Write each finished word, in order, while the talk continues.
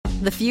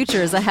The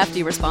future is a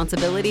hefty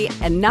responsibility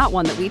and not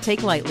one that we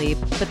take lightly,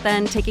 but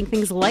then taking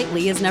things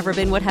lightly has never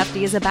been what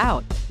Hefty is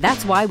about.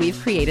 That's why we've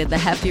created the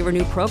Hefty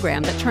Renew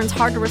program that turns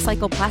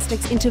hard-to-recycle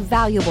plastics into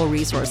valuable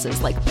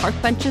resources like park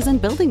benches and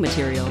building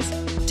materials.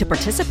 To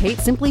participate,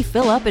 simply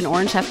fill up an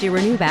orange Hefty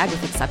Renew bag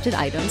with accepted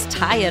items,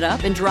 tie it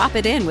up, and drop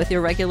it in with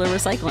your regular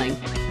recycling.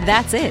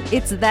 That's it.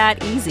 It's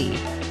that easy.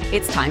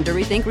 It's time to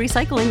rethink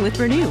recycling with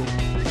Renew.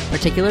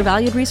 Particular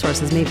valued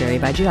resources may vary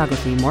by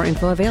geography. More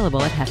info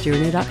available at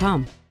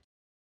heftyrenew.com.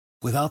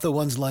 Without the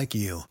ones like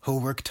you, who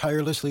work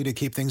tirelessly to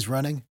keep things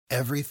running,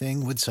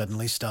 everything would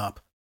suddenly stop.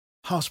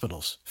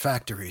 Hospitals,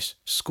 factories,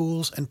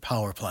 schools, and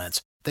power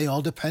plants, they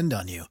all depend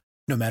on you.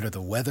 No matter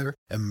the weather,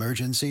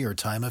 emergency, or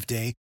time of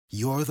day,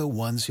 you're the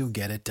ones who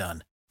get it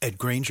done. At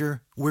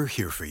Grainger, we're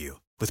here for you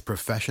with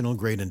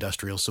professional-grade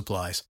industrial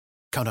supplies.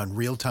 Count on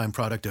real-time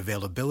product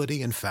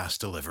availability and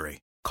fast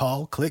delivery.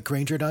 Call, click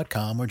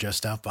Grainger.com, or just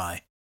stop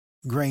by.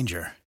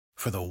 Grainger,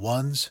 for the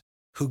ones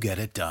who get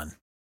it done.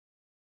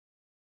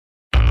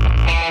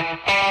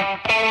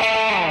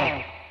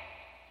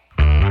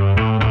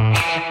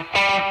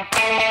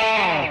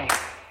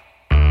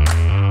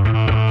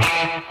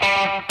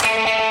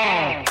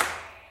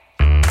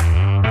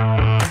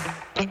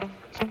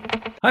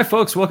 Hi,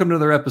 folks. Welcome to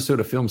another episode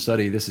of Film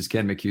Study. This is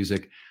Ken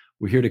McCusick.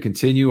 We're here to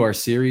continue our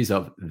series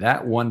of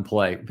That One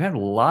Play. We've had a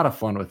lot of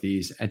fun with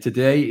these, and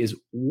today is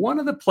one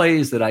of the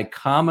plays that I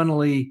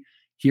commonly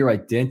hear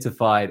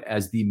identified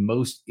as the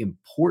most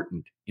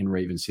important in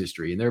Ravens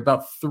history. And there are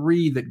about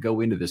three that go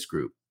into this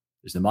group.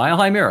 There's the Mile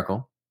High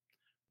Miracle.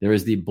 There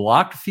is the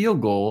blocked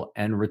field goal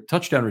and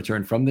touchdown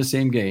return from the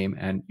same game.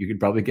 And you can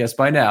probably guess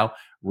by now,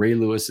 Ray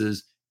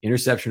Lewis's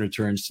interception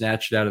return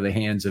snatched out of the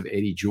hands of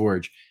Eddie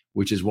George,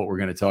 which is what we're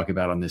going to talk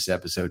about on this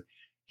episode.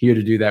 Here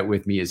to do that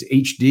with me is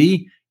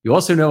HD. You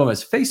also know him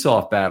as Face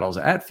Off Battles,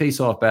 at Face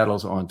Off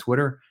Battles on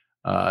Twitter.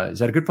 Is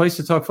that a good place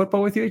to talk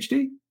football with you,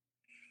 HD?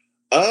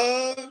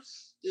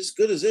 As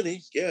good as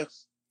any, yeah.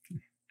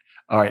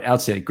 All right,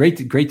 outstanding.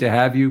 Great to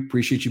have you.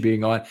 Appreciate you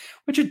being on.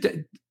 Why don't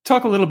you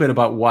talk a little bit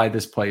about why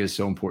this play is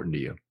so important to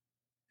you?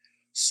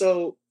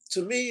 So,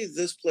 to me,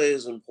 this play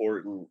is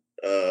important.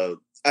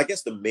 I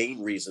guess the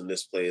main reason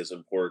this play is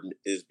important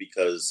is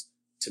because,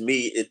 to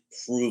me, it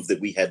proved that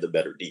we had the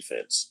better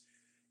defense.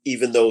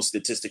 Even though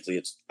statistically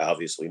it's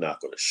obviously not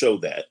going to show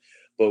that.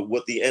 But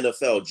what the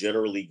NFL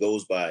generally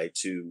goes by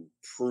to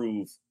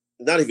prove,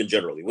 not even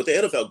generally, what the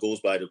NFL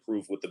goes by to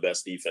prove what the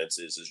best defense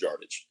is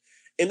yardage.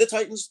 And the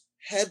Titans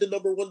had the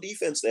number one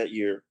defense that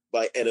year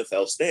by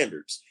NFL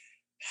standards.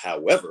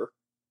 However,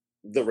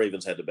 the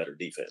Ravens had the better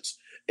defense.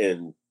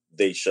 And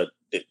they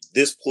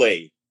this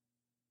play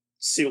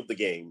sealed the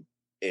game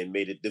and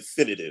made it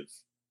definitive,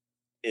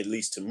 at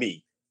least to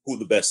me, who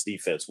the best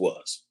defense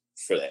was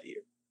for that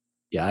year.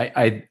 Yeah,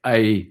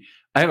 I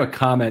have a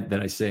comment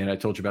that I say, and I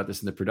told you about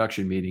this in the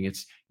production meeting.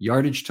 It's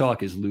yardage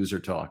talk is loser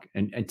talk.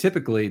 And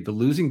typically the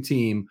losing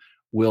team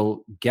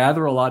will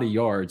gather a lot of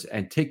yards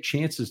and take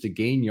chances to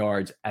gain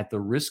yards at the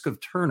risk of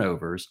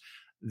turnovers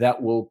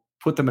that will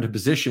put them in a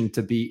position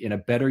to be in a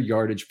better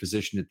yardage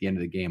position at the end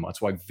of the game.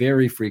 That's why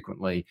very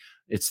frequently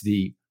it's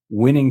the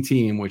winning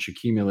team which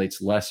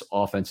accumulates less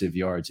offensive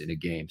yards in a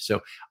game.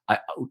 So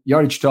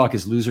yardage talk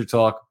is loser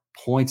talk.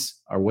 Points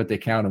are what they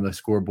count on the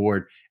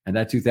scoreboard. And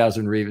that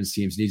 2000 Ravens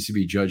teams needs to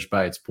be judged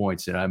by its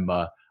points. And I'm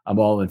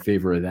all in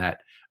favor of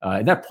that.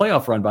 And that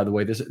playoff run, by the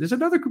way, there's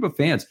another group of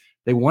fans.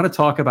 They want to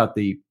talk about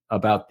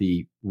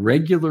the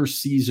regular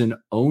season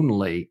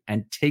only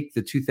and take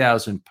the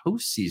 2000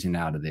 postseason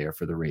out of there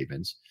for the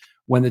Ravens,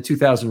 when the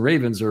 2000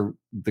 Ravens are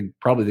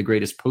probably the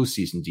greatest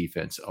postseason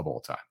defense of all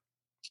time.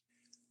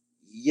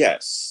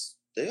 Yes,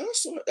 they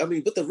also.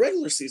 But the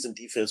regular season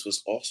defense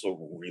was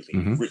also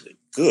really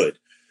good.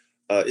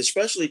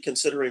 Especially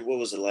considering, what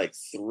was it, like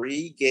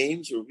 3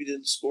 games where we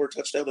didn't score a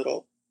touchdown at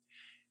all?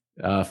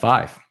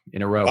 5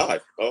 in a row.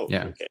 5. Oh,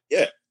 yeah. Okay.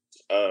 Yeah.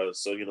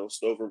 So,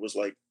 Stover was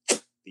like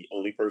the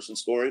only person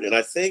scoring. And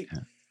I think,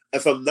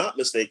 if I'm not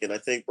mistaken,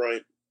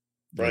 Brian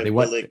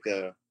Billick,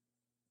 if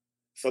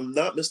I'm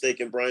not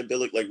mistaken, Brian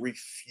Billick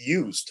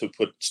refused to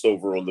put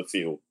Stover on the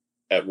field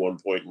at one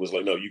point and was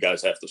like, no, you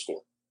guys have to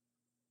score.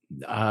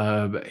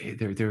 Okay.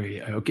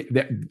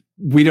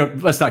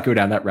 Let's not go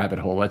down that rabbit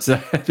hole.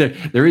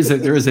 There is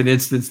an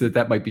instance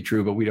that might be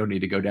true, but we don't need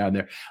to go down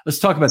there. Let's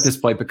talk about this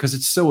play because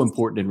it's so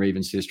important in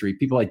Ravens history.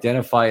 People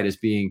identify it as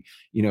being,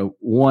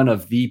 one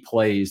of the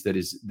plays that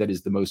is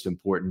the most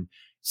important.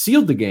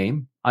 Sealed the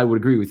game. I would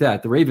agree with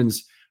that. The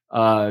Ravens,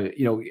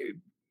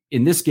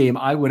 in this game,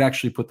 I would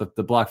actually put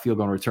the block field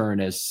goal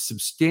return as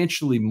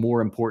substantially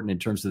more important in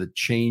terms of the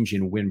change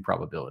in win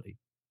probability.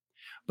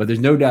 But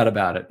there's no doubt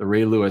about it. The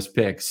Ray Lewis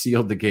pick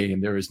sealed the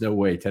game. There is no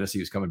way Tennessee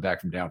was coming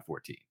back from down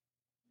 14.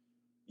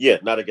 Yeah,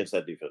 not against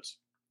that defense.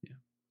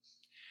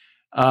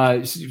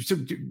 Yeah. So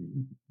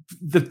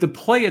the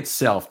play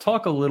itself,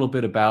 talk a little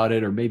bit about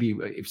it, or maybe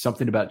if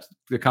something about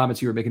the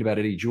comments you were making about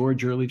Eddie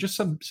George early, just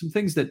some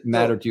things that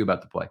mattered to you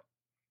about the play.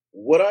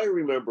 What I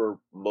remember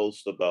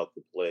most about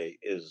the play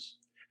is,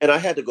 and I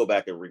had to go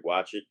back and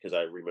rewatch it because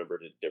I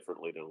remembered it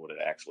differently than when it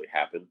actually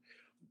happened,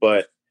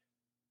 but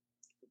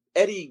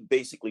Eddie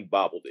basically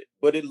bobbled it,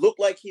 but it looked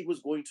like he was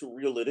going to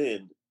reel it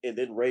in, and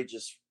then Ray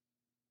just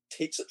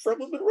takes it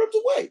from him and runs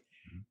away.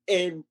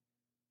 And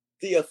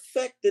the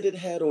effect that it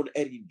had on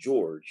Eddie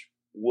George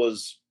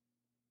was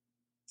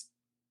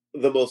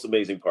the most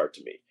amazing part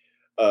to me.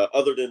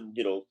 Other than,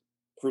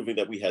 proving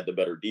that we had the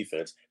better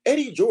defense,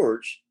 Eddie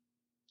George,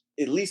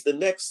 at least the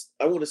next,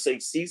 I want to say,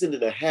 season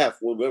and a half,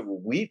 whenever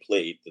we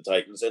played the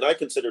Titans, and I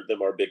considered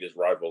them our biggest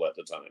rival at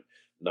the time,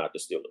 not the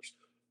Steelers.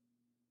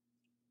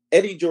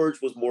 Eddie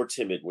George was more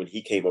timid when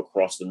he came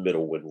across the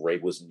middle when Ray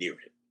was near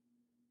him,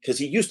 because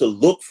he used to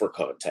look for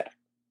contact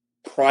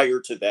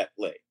prior to that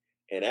play.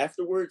 And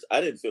afterwards,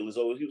 I didn't feel as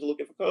though he was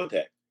looking for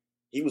contact.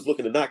 He was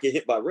looking to not get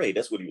hit by Ray.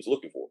 That's what he was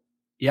looking for.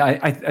 Yeah,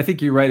 I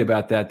think you're right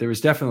about that. There was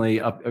definitely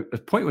a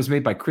point was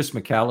made by Chris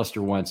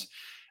McAllister once,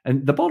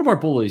 and the Baltimore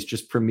Bullies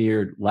just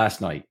premiered last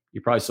night.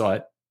 You probably saw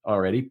it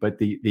already, but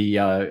the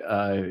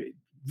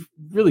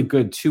really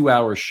good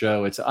 2-hour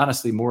show. It's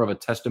honestly more of a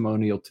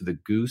testimonial to the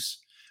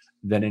Goose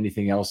than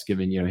anything else,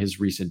 given his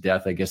recent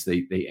death. I guess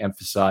they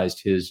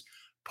emphasized his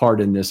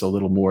part in this a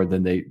little more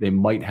than they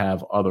might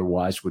have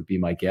otherwise, would be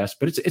my guess.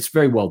 But it's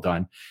very well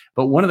done.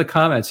 But one of the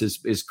comments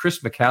is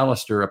Chris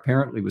McAllister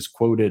apparently was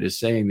quoted as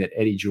saying that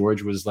Eddie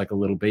George was like a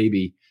little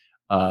baby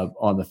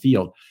on the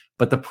field.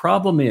 But the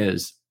problem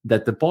is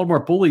that the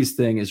Baltimore Bullies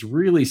thing is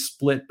really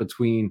split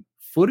between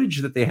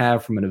footage that they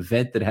have from an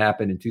event that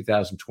happened in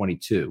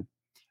 2022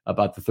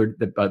 about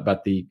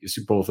the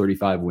Super Bowl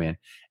 35 win,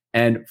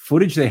 and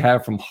footage they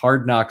have from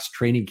Hard Knocks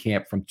training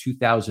camp from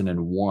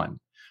 2001.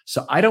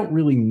 So I don't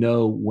really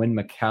know when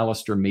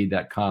McAllister made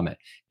that comment.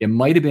 It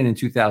might have been in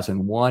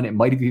 2001. It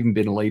might have even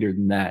been later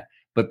than that.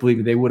 But believe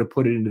me, they would have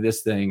put it into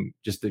this thing.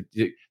 Just the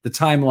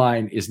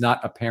timeline is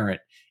not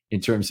apparent in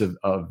terms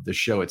of the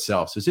show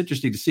itself. So it's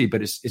interesting to see,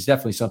 but it's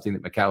definitely something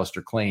that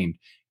McAllister claimed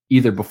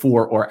either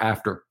before or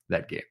after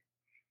that game.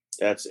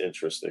 That's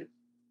interesting.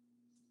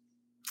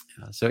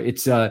 So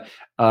it's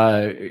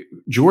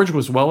George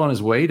was well on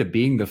his way to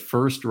being the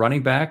first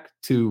running back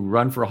to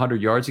run for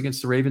 100 yards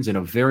against the Ravens in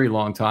a very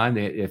long time.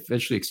 They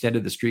eventually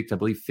extended the streak to, I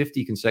believe,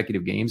 50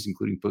 consecutive games,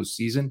 including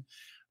postseason.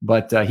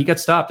 But he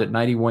got stopped at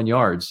 91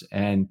 yards,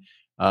 and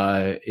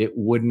it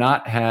would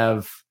not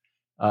have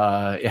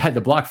had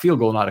the blocked field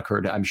goal not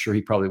occurred, I'm sure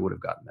he probably would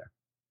have gotten there.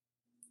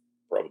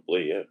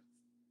 Probably, yeah.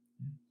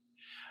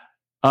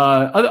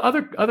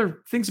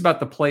 Other things about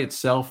the play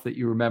itself that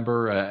you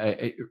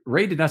remember,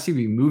 Ray did not seem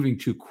to be moving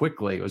too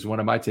quickly. It was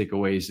one of my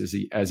takeaways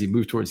as he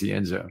moved towards the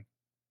end zone.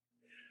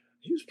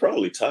 He was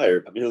probably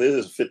tired. I mean, it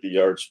is a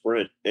 50-yard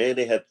sprint, and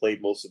they had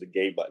played most of the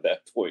game by that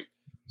point.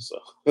 So,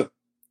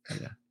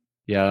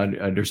 yeah,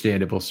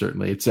 understandable.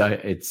 Certainly,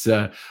 it's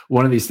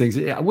one of these things.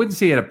 I wouldn't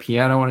say he had a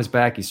piano on his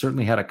back. He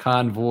certainly had a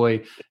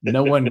convoy.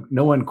 No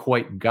one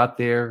quite got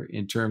there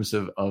in terms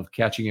of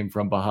catching him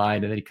from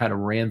behind, and then he kind of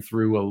ran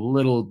through a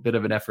little bit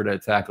of an effort at a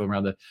tackle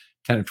around the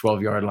 10 or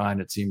 12-yard line.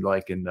 It seemed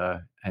like, and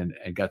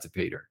got to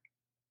pay dirt.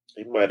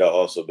 He might have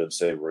also been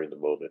savoring the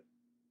moment.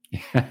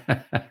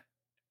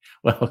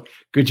 Well,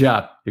 good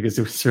job, because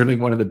it was certainly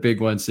one of the big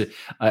ones.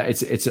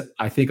 It's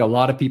I think a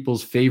lot of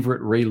people's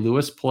favorite Ray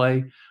Lewis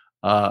play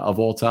of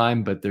all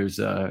time, but there's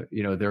there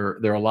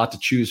are a lot to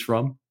choose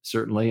from,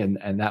 certainly,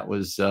 and that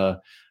was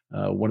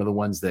one of the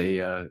ones they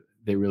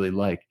really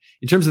like.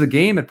 In terms of the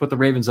game, it put the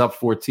Ravens up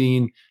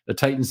 14. The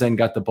Titans then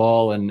got the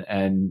ball,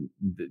 and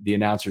the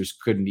announcers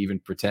couldn't even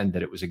pretend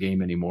that it was a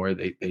game anymore.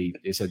 They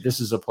said this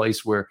is a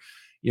place where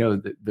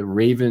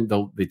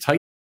the Titans.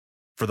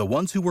 For the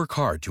ones who work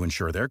hard to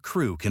ensure their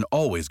crew can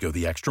always go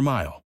the extra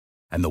mile,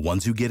 and the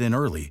ones who get in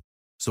early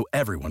so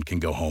everyone can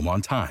go home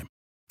on time,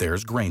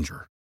 there's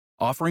Grainger,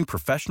 offering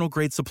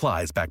professional-grade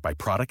supplies backed by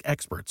product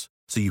experts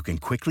so you can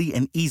quickly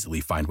and easily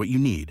find what you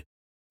need.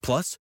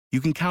 Plus, you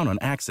can count on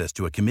access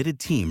to a committed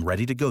team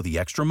ready to go the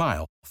extra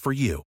mile for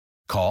you.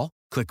 Call,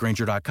 click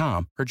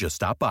Grainger.com, or just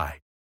stop by.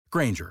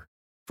 Grainger,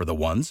 for the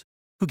ones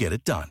who get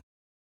it done.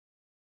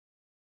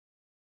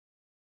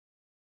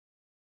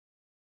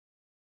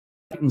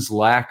 Titans'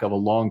 lack of a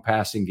long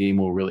passing game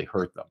will really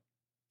hurt them.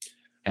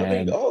 And I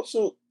mean,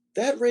 also,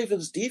 that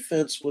Ravens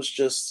defense was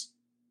just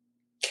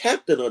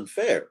captain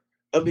unfair.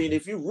 I mean,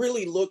 if you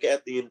really look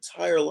at the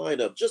entire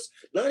lineup, just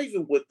not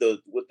even with the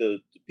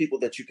people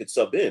that you could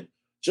sub in,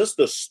 just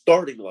the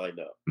starting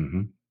lineup,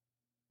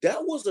 that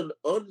was an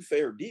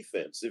unfair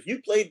defense. If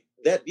you played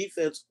that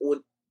defense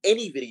on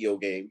any video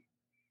game,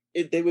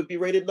 they would be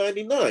rated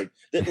 99.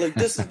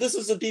 This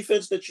is a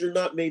defense that you're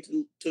not made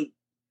to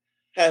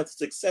have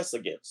success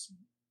against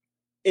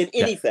in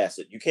any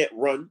facet. You can't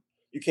run,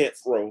 you can't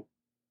throw,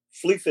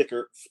 flea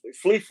flicker.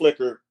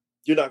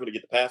 You're not going to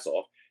get the pass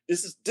off.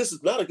 This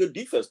is not a good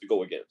defense to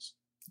go against.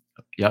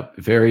 Yep.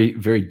 Very,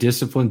 very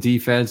disciplined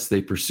defense.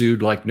 They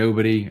pursued like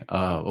nobody,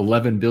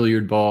 11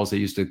 billiard balls they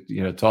used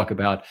to, talk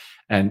about.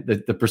 And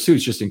the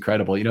pursuit's just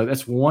incredible.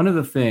 That's one of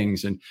the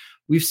things. And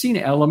we've seen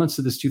elements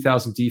of this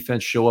 2000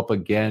 defense show up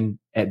again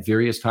at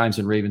various times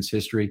in Ravens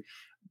history.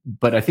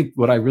 But I think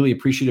what I really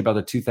appreciate about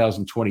the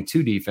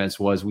 2022 defense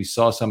was we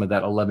saw some of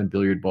that 11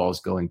 billiard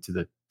balls going to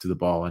the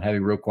ball, and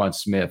having Roquan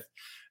Smith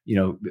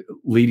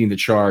leading the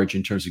charge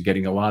in terms of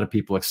getting a lot of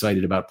people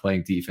excited about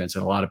playing defense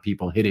and a lot of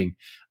people hitting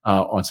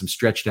on some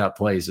stretched out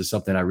plays is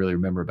something I really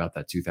remember about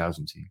that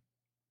 2000 team.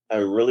 I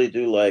really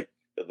do like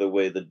the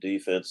way the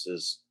defense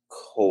is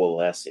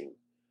coalescing,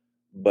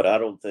 but I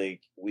don't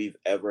think we've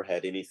ever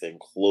had anything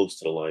close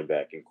to the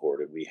linebacking core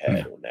that we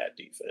had on that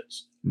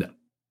defense. No.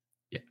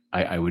 Yeah,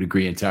 I would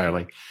agree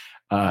entirely.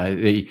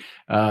 If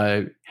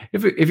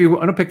you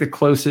want to pick the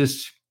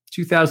closest,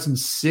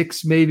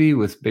 2006 maybe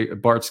with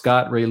Bart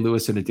Scott, Ray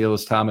Lewis, and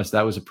Adelis Thomas,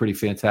 that was a pretty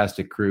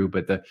fantastic crew.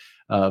 But the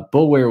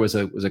Bullware was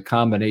a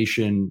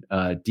combination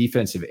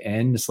defensive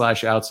end /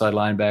 outside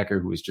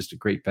linebacker who was just a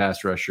great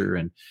pass rusher,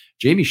 and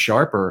Jamie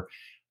Sharper.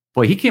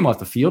 Boy, he came off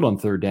the field on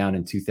third down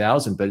in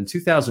 2000, but in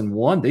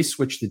 2001 they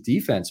switched the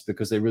defense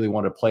because they really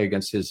wanted to play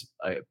against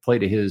play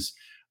to his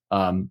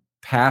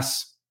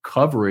pass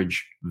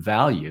coverage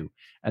value.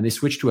 And they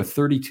switched to a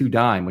 32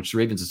 dime, which the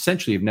Ravens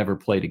essentially have never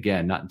played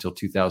again, not until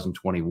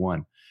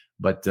 2021.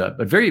 But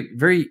very,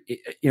 very,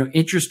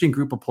 interesting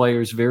group of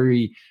players.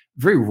 Very,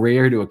 very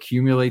rare to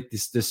accumulate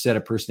this set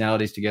of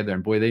personalities together.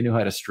 And boy, they knew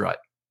how to strut.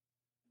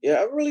 Yeah,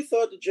 I really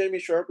thought that Jamie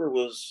Sharper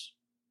was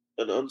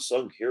an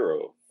unsung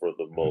hero for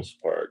the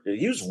most part.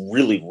 He was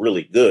really,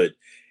 really good,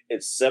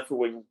 except for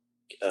when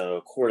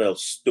Cordell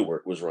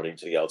Stewart was running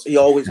to the outside. He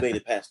always made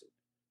it past him,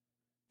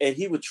 and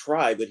he would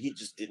try, but he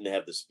just didn't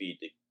have the speed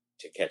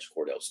to catch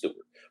Cordell Stewart.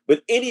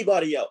 But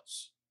anybody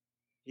else,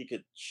 he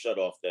could shut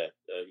off that.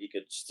 He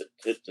could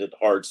hit the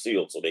hard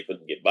seal so they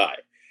couldn't get by.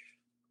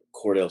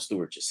 Cordell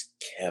Stewart just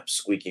kept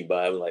squeaking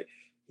by. I was like,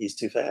 he's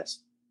too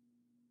fast.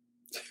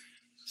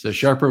 So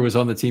Sharper was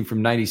on the team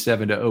from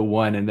 97 to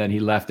 01, and then he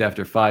left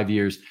after 5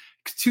 years.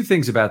 Two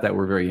things about that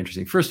were very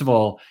interesting. First of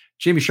all,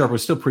 Jamie Sharper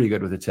was still pretty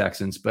good with the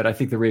Texans, but I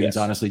think the Ravens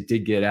honestly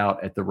did get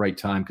out at the right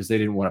time because they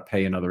didn't want to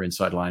pay another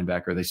inside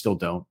linebacker. They still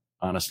don't,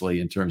 honestly,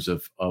 in terms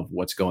of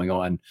what's going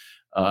on,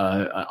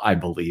 I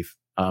believe.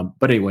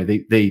 But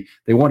anyway, they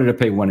wanted to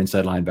pay one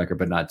inside linebacker,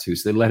 but not two.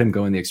 So they let him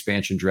go in the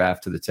expansion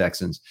draft to the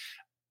Texans.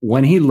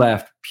 When he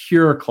left,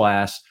 pure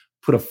class,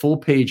 put a full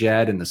page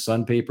ad in the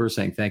Sun paper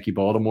saying, "Thank you,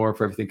 Baltimore,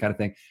 for everything," kind of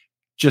thing.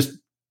 Just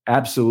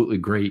absolutely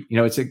great.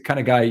 It's a kind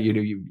of guy,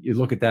 you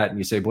look at that and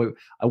you say, boy,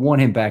 I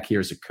want him back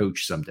here as a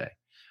coach someday.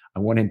 I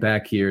want him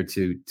back here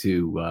to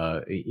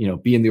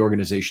be in the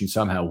organization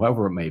somehow,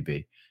 however it may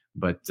be.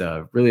 But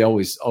really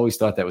always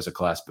thought that was a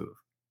class move.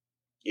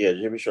 Yeah,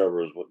 Jimmy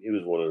Sharper was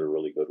one of the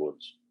really good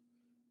ones.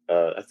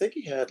 I think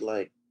he had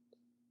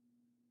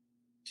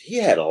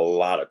a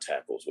lot of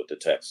tackles with the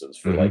Texans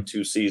for like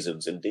 2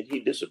 seasons, and then he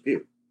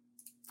disappeared.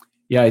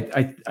 Yeah,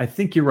 I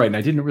think you're right. And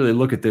I didn't really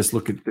look at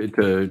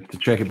to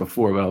check it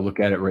before, but I'll look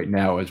at it right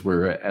now as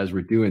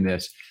we're doing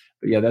this.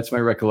 But yeah, that's my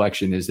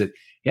recollection is that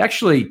he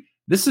actually,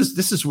 this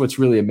is what's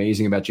really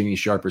amazing about Jimmy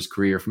Sharper's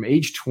career. From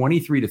age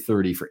 23 to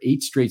 30, for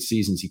 8 straight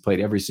seasons, he played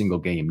every single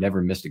game,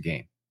 never missed a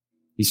game.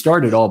 He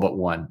started all but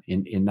one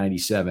in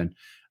 97.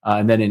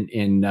 And then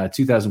in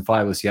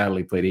 2005 with Seattle,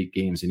 he played 8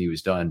 games and he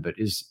was done. But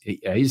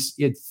he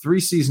had 3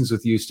 seasons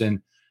with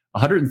Houston,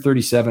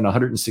 137,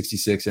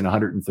 166, and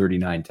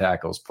 139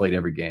 tackles, played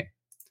every game.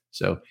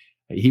 So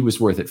he was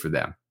worth it for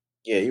them.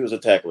 Yeah, he was a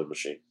tackling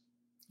machine.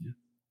 Yeah.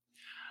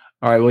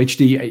 All right, well,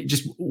 HD,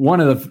 just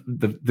one of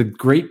the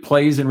great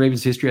plays in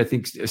Ravens history, I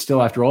think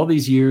still after all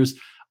these years,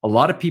 a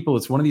lot of people,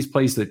 it's one of these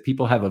plays that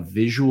people have a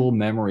visual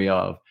memory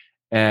of.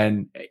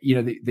 And,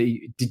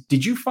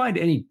 did you find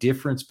any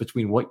difference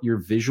between what your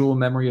visual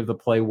memory of the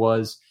play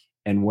was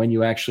and when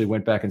you actually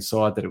went back and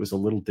saw it, that it was a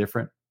little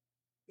different?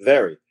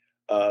 Very.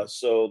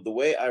 So the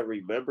way I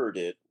remembered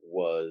it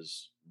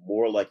was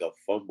more like a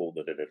fumble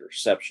than an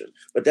interception.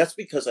 But that's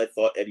because I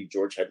thought Eddie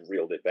George had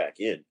reeled it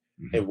back in.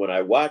 Mm-hmm. And when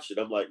I watched it,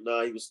 I'm like,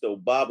 nah, he was still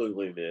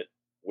bobbling it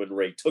when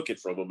Ray took it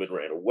from him and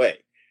ran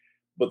away.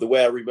 But the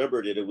way I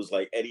remembered it, it was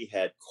like Eddie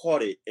had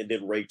caught it and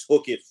then Ray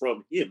took it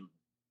from him.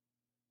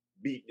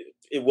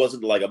 It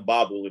wasn't like a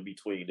bobble in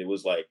between. It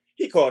was like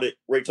he caught it,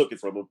 Ray took it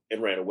from him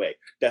and ran away.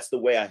 That's the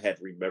way I had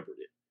remembered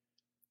it.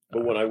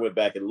 But when I went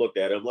back and looked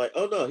at it, I'm like,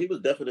 oh no, he was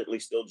definitely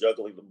still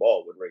juggling the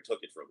ball when Ray took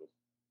it from him.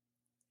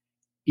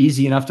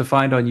 Easy enough to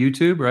find on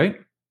YouTube, right?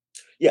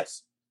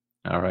 Yes.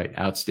 All right.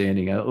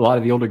 Outstanding. A lot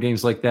of the older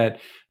games like that,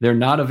 they're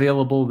not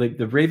available.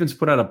 The Ravens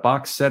put out a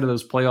box set of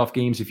those playoff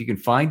games. If you can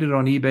find it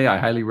on eBay, I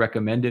highly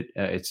recommend it.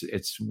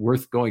 It's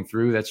worth going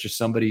through. That's just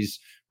somebody's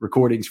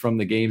recordings from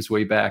the games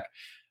way back.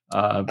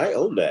 I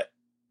own that.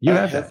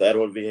 I have that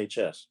on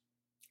VHS,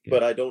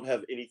 but I don't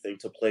have anything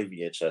to play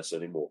VHS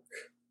anymore.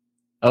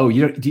 Oh,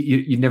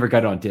 you never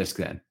got it on disc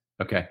then?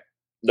 Okay.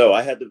 No,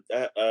 I had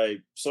I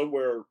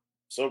somewhere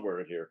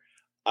in here.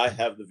 I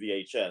have the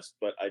VHS,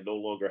 but I no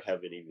longer have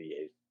any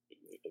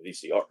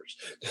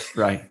VCRs.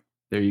 Right.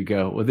 There you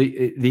go. Well,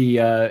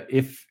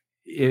 if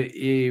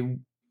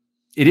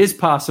it is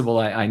possible,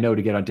 I know,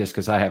 to get on disc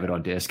because I have it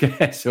on disc.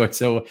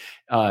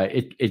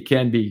 It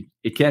can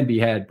be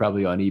had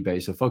probably on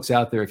eBay. So folks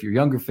out there, if you're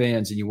younger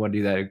fans and you want to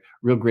do that, a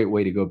real great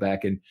way to go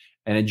back and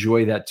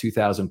enjoy that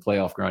 2000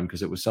 playoff run,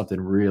 because it was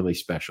something really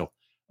special.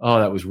 Oh,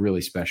 that was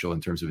really special in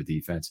terms of a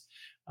defense.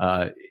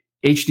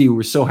 HD,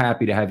 we're so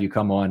happy to have you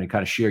come on and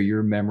kind of share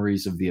your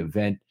memories of the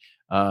event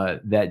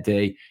that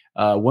day.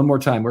 One more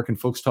time, where can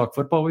folks talk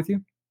football with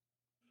you?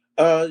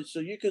 So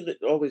you can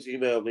always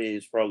email me.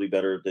 It's probably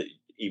better to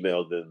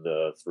email than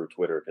through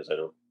Twitter, because I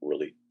don't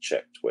really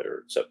check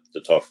Twitter except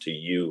to talk to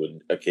you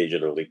and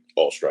occasionally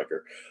All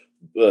Striker.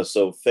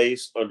 So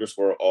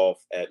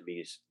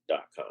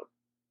face_off@mees.com.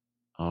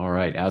 All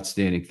right.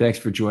 Outstanding. Thanks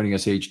for joining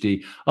us,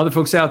 HD. Other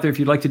folks out there, if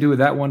you'd like to do a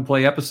That One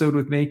Play episode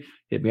with me,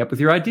 hit me up with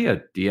your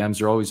idea.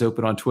 DMs are always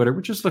open on Twitter.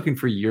 We're just looking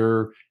for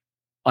your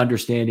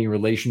understanding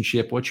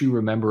relationship, what you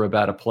remember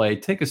about a play.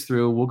 Take us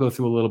through. We'll go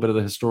through a little bit of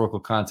the historical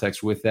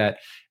context with that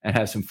and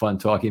have some fun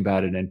talking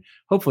about it, and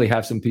hopefully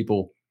have some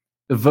people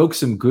evoke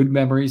some good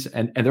memories.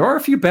 And there are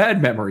a few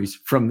bad memories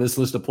from this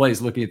list of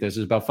plays. Looking at this,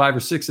 there's about 5 or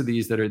 6 of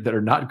these that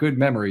are not good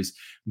memories,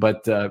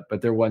 but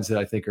they're ones that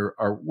I think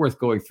are worth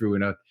going through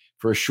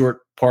for a short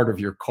part of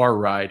your car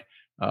ride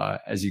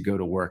as you go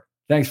to work.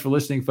 Thanks for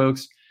listening,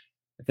 folks.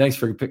 Thanks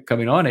for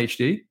coming on,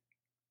 HD.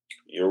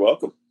 You're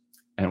welcome.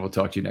 And we'll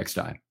talk to you next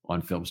time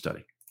on Film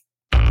Study.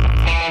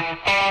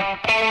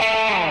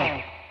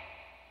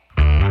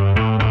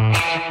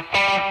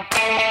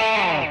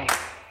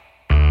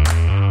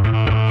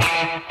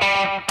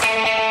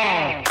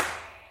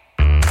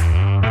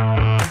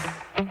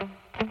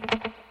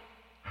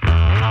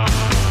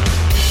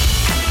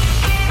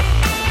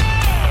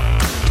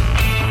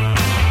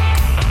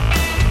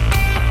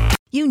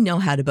 You know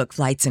how to book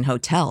flights and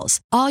hotels.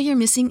 All you're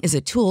missing is a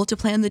tool to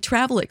plan the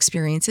travel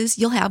experiences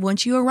you'll have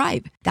once you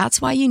arrive.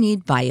 That's why you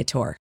need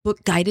Viator.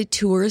 Book guided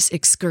tours,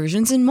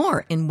 excursions, and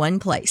more in one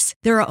place.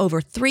 There are over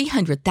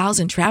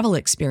 300,000 travel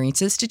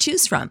experiences to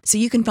choose from, so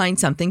you can find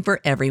something for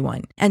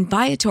everyone. And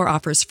Viator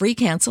offers free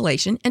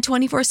cancellation and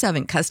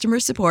 24/7 customer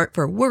support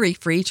for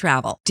worry-free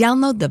travel.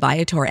 Download the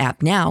Viator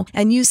app now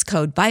and use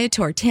code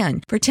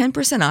Viator10 for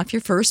 10% off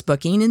your first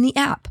booking in the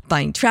app.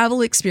 Find travel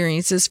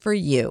experiences for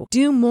you.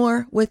 Do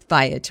more with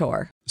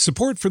Viator.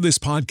 Support for this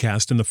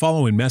podcast and the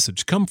following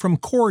message come from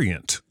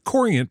Corient.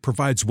 Corient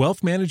provides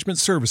wealth management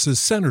services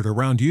centered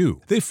around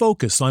you. They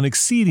focus on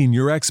exceeding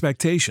your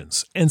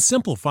expectations and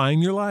simplifying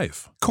your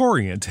life.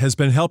 Corient has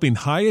been helping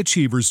high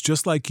achievers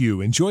just like you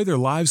enjoy their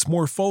lives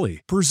more fully,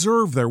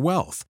 preserve their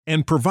wealth,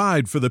 and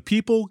provide for the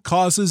people,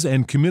 causes,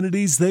 and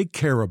communities they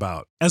care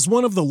about. As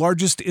one of the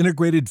largest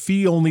integrated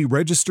fee-only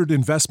registered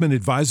investment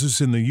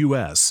advisors in the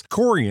U.S.,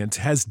 Corient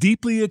has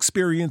deeply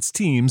experienced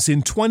teams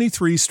in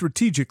 23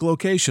 strategic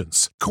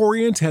locations.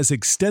 Corient has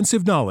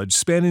extensive knowledge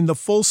spanning the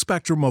full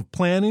spectrum of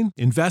planning,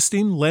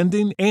 investing,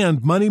 lending,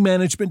 and money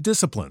management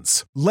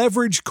disciplines.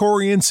 Leverage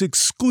Corient's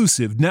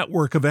exclusive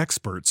network of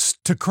experts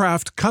to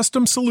craft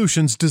custom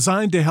solutions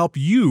designed to help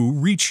you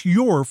reach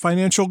your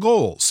financial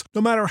goals,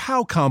 no matter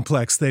how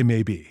complex they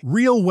may be.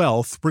 Real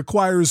wealth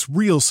requires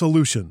real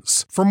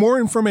solutions. For more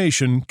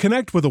information,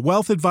 connect with a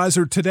wealth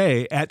advisor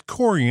today at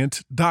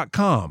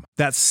Corient.com.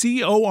 That's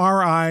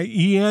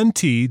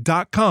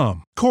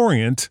Corient.com.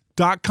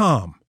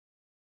 Corient.com.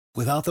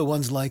 Without the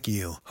ones like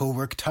you, who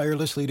work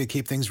tirelessly to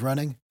keep things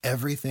running,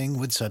 everything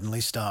would suddenly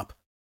stop.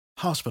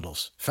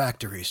 Hospitals,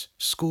 factories,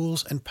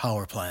 schools, and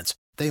power plants,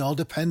 they all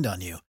depend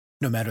on you.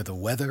 No matter the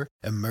weather,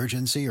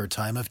 emergency, or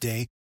time of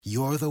day,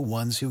 you're the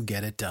ones who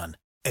get it done.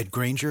 At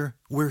Grainger,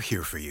 we're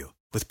here for you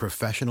with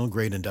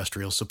professional-grade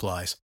industrial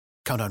supplies.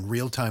 Count on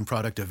real-time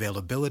product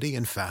availability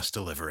and fast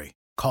delivery.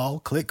 Call,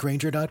 click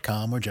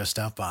Grainger.com, or just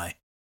stop by.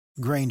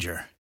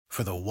 Grainger,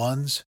 for the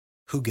ones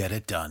who get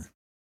it done.